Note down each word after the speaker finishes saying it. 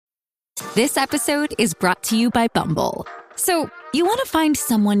This episode is brought to you by Bumble. So, you want to find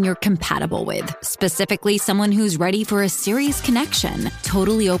someone you're compatible with, specifically someone who's ready for a serious connection,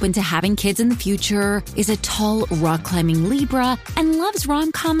 totally open to having kids in the future, is a tall, rock-climbing Libra, and loves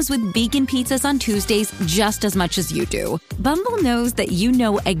rom-coms with vegan pizzas on Tuesdays just as much as you do. Bumble knows that you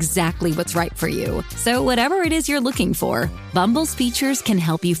know exactly what's right for you. So whatever it is you're looking for, Bumble's features can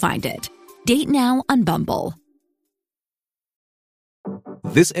help you find it. Date now on Bumble.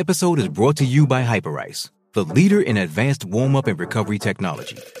 This episode is brought to you by Hyperice, the leader in advanced warm-up and recovery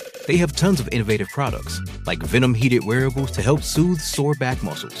technology. They have tons of innovative products, like Venom-heated wearables to help soothe sore back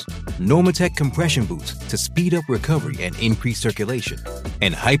muscles, Normatec compression boots to speed up recovery and increase circulation,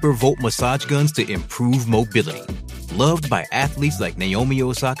 and Hypervolt massage guns to improve mobility. Loved by athletes like Naomi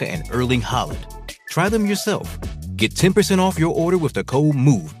Osaka and Erling Haaland. Try them yourself. Get 10% off your order with the code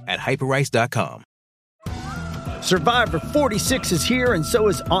MOVE at Hyperice.com. Survivor 46 is here, and so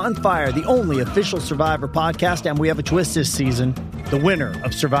is On Fire, the only official Survivor podcast, and we have a twist this season. The winner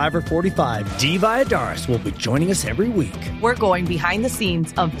of Survivor 45, Dee Valladares, will be joining us every week. We're going behind the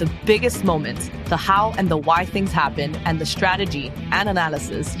scenes of the biggest moments, the how and the why things happen, and the strategy and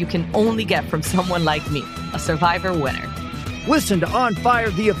analysis you can only get from someone like me, a Survivor winner. Listen to On Fire,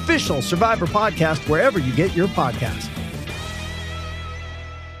 the official Survivor podcast, wherever you get your podcast.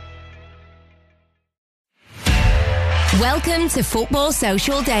 Welcome to Football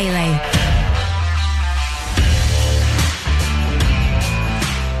Social Daily.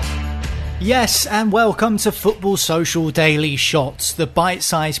 Yes, and welcome to Football Social Daily Shots, the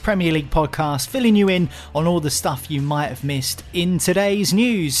bite-sized Premier League podcast filling you in on all the stuff you might have missed in today's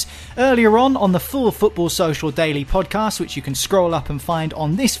news. Earlier on the full Football Social Daily podcast, which you can scroll up and find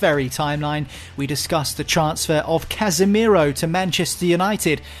on this very timeline, we discussed the transfer of Casemiro to Manchester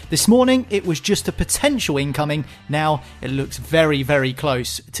United. This morning, it was just a potential incoming. Now, it looks very, very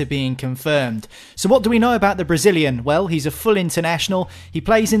close to being confirmed. So what do we know about the Brazilian? Well, he's a full international. He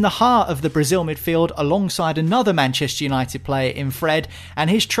plays in the heart of the Brazil midfield alongside another Manchester United player in Fred, and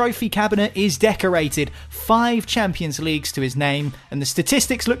his trophy cabinet is decorated. 5 Champions Leagues to his name, and the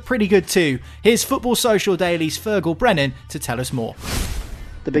statistics look pretty good too. Here's Football Social Daily's Fergal Brennan to tell us more.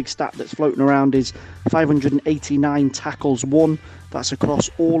 The big stat that's floating around is 589 tackles won. That's across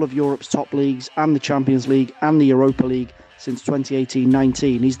all of Europe's top leagues and the Champions League and the Europa League since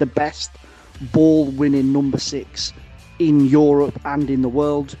 2018-19. He's the best ball-winning number 6 in Europe and in the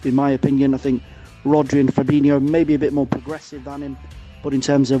world, in my opinion. I think Rodri and Fabinho may be a bit more progressive than him, but in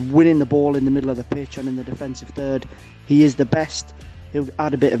terms of winning the ball in the middle of the pitch and in the defensive third, he is the best. He'll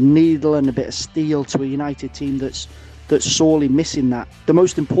add a bit of needle and a bit of steel to a United team that's sorely missing that. The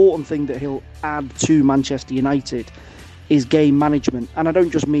most important thing that he'll add to Manchester United is game management, and I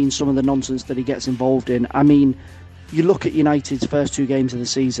don't just mean some of the nonsense that he gets involved in. I mean, you look at United's first 2 games of the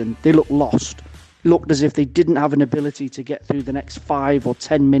season, they look lost. Looked as if they didn't have an ability to get through the next 5 or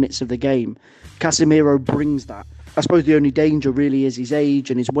 10 minutes of the game. Casemiro brings that. I suppose the only danger really is his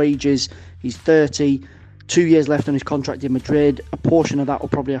age and his wages. He's 30, 2 years left on his contract in Madrid. A portion of that will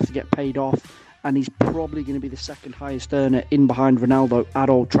probably have to get paid off, and he's probably going to be the second highest earner in behind Ronaldo at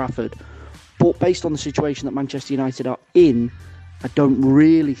Old Trafford. But based on the situation that Manchester United are in, I don't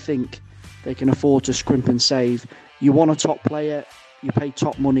really think they can afford to scrimp and save. You want a top player, you pay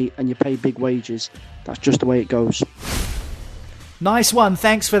top money and you pay big wages. That's just the way it goes. Nice one,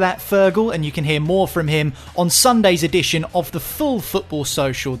 thanks for that, Fergal, and you can hear more from him on Sunday's edition of the full Football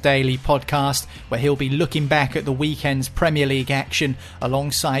Social Daily podcast, where he'll be looking back at the weekend's Premier League action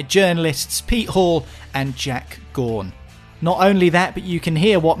alongside journalists Pete Hall and Jack Gaughan. Not only that, but you can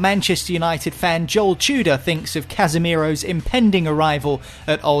hear what Manchester United fan Joel Tudor thinks of Casemiro's impending arrival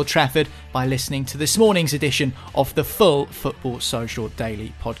at Old Trafford by listening to this morning's edition of the full Football Social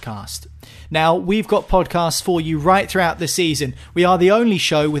Daily podcast. Now, we've got podcasts for you right throughout the season. We are the only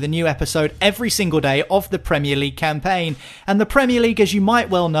show with a new episode every single day of the Premier League campaign. And the Premier League, as you might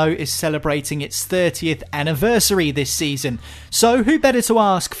well know, is celebrating its 30th anniversary this season. So who better to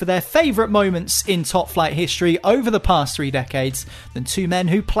ask for their favourite moments in top flight history over the past 3 decades than 2 men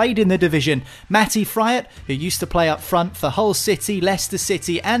who played in the division. Matty Fryatt, who used to play up front for Hull City, Leicester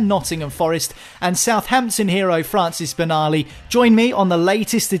City and Nottingham Forest, and Southampton hero Francis Benali, join me on the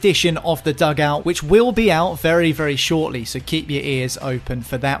latest edition of The Dugout, which will be out very, very shortly, so keep your ears open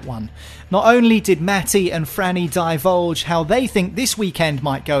for that one. Not only did Matty and Franny divulge how they think this weekend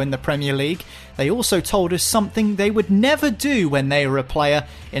might go in the Premier League, they also told us something they would never do when they were a player,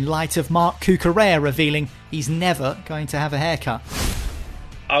 in light of Marc Cucurella revealing he's never going to have a haircut.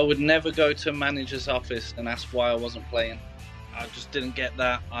 I would never go to a manager's office and ask why I wasn't playing. I just didn't get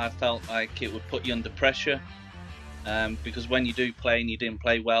that. I felt like it would put you under pressure. Because when you do play and you didn't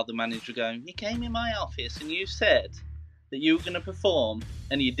play well, the manager will go, you came in my office and you said that you were going to perform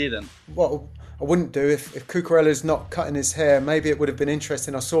and you didn't. What I wouldn't do if Cucurella's not cutting his hair, maybe it would have been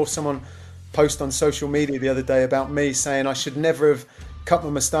interesting. I saw someone post on social media the other day about me saying I should never have cut my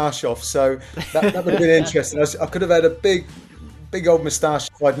moustache off, so that would have been interesting. I could have had a big old moustache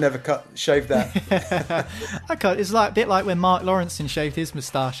if I'd never shaved that. Okay, it's a bit like when Mark Lawrenson shaved his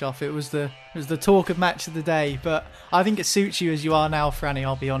moustache off. It was the talk of match of the day. But I think it suits you as you are now, Franny,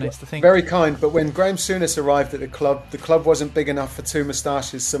 I'll be honest. I think very kind, but when Graham Souness arrived at the club wasn't big enough for 2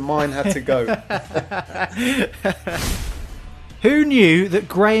 moustaches, so mine had to go. Who knew that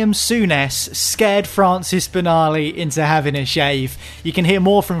Graham Souness scared Francis Benali into having a shave? You can hear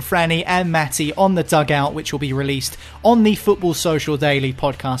more from Franny and Matty on The Dugout, which will be released on the Football Social Daily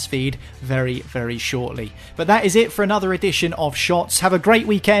podcast feed very, very shortly. But that is it for another edition of Shots. Have a great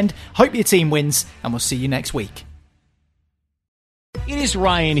weekend. Hope your team wins, and we'll see you next week. It is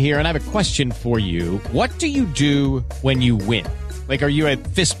Ryan here, and I have a question for you. What do you do when you win? Like, are you a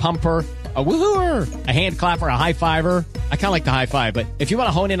fist pumper, a woohooer, a hand clapper, a high fiver? I kind of like the high five, but if you want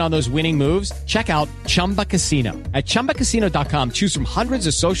to hone in on those winning moves, check out Chumba Casino. At ChumbaCasino.com, choose from hundreds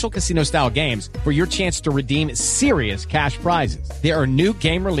of social casino style games for your chance to redeem serious cash prizes. There are new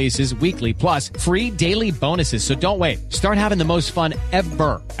game releases weekly, plus free daily bonuses. So don't wait. Start having the most fun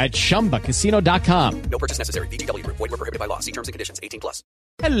ever at ChumbaCasino.com. No purchase necessary. VGW Group. Void where prohibited by law. See terms and conditions. 18+.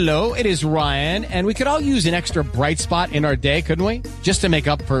 Hello, it is Ryan, and we could all use an extra bright spot in our day, couldn't we? Just to make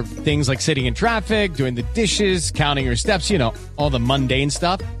up for things like sitting in traffic, doing the dishes, counting your steps, you know, all the mundane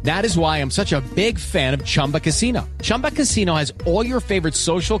stuff. That is why I'm such a big fan of Chumba Casino. Chumba Casino has all your favorite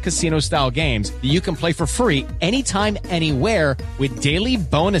social casino-style games that you can play for free anytime, anywhere with daily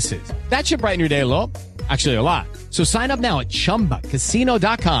bonuses. That should brighten your day a little. Actually, a lot. So sign up now at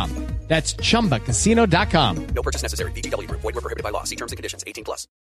ChumbaCasino.com. That's ChumbaCasino.com. No purchase necessary. VGW Group. Void where prohibited by law. See terms and conditions. 18+.